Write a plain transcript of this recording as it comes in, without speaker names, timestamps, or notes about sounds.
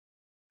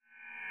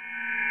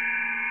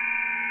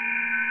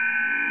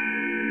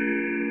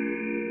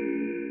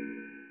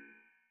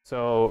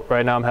So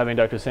right now I'm having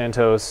Dr.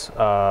 Santos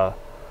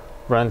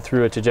run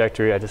through a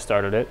trajectory. I just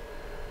started it.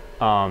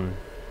 And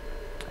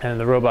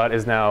the robot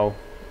is now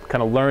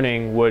kind of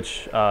learning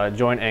which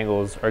joint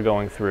angles are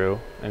going through,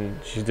 and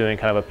she's doing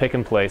kind of a pick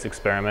and place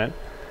experiment.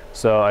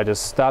 So I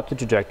just stopped the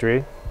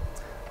trajectory.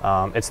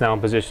 It's now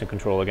in position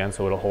control again,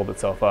 so it'll hold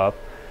itself up.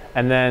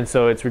 And then,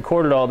 so it's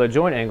recorded all the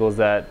joint angles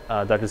that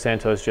Dr.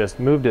 Santos just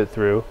moved it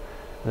through,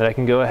 and then I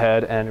can go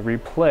ahead and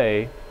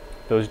replay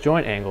those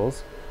joint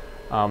angles.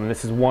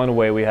 This is one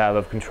way we have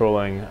of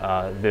controlling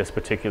this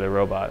particular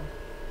robot.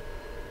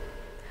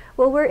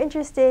 Well, we're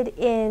interested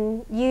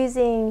in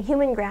using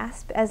human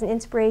grasp as an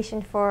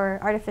inspiration for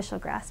artificial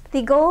grasp.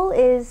 The goal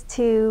is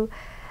to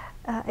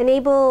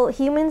enable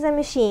humans and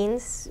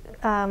machines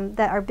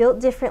that are built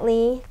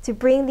differently to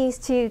bring these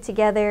two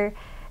together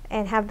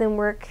and have them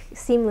work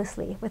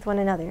seamlessly with one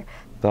another.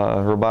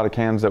 The robotic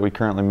hands that we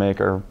currently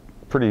make are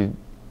pretty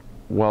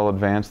well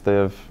advanced. They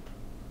have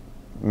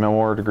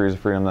more degrees of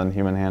freedom than the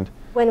human hand.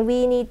 When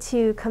we need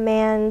to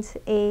command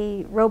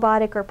a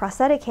robotic or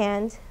prosthetic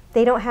hand,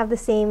 they don't have the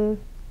same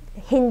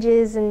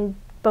hinges and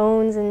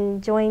bones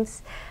and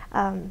joints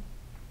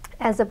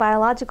as a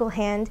biological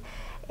hand,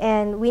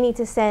 and we need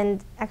to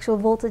send actual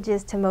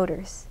voltages to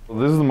motors.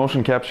 This is the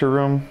motion capture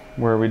room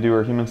where we do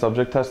our human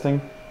subject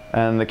testing,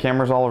 and the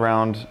cameras all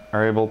around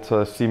are able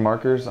to see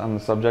markers on the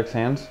subject's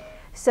hands.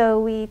 So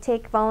we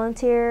take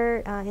volunteer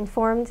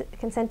informed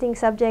consenting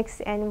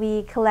subjects and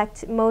we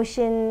collect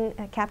motion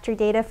capture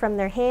data from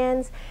their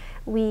hands.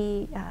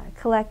 We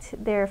collect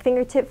their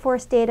fingertip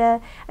force data,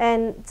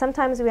 and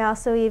sometimes we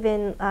also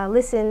even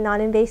listen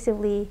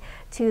non-invasively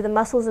to the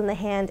muscles in the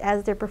hand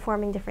as they're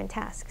performing different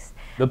tasks.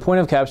 The point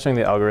of capturing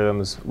the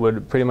algorithms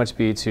would pretty much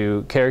be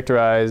to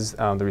characterize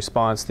the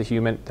response that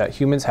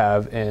humans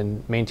have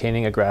in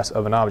maintaining a grasp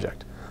of an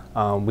object.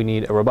 We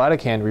need a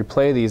robotic hand to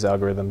replay these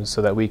algorithms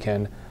so that we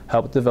can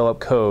help develop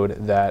code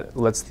that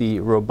lets the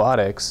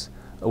robotics,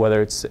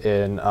 whether it's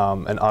in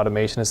an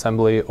automation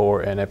assembly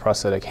or in a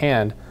prosthetic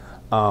hand,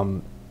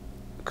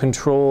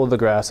 control the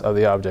grasp of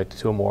the object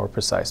to a more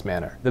precise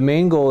manner. The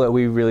main goal that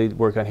we really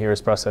work on here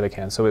is prosthetic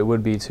hands, so it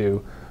would be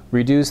to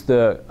reduce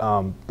the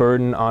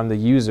burden on the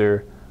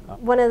user.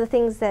 One of the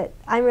things that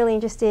I'm really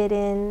interested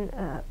in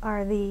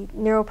are the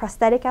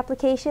neuroprosthetic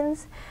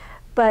applications,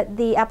 but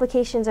the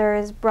applications are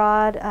as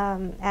broad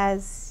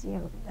as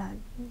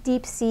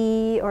deep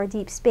sea or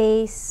deep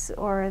space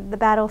or the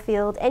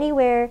battlefield.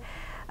 Anywhere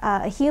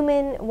a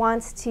human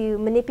wants to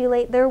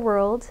manipulate their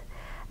world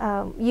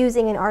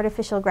using an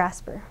artificial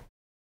grasper.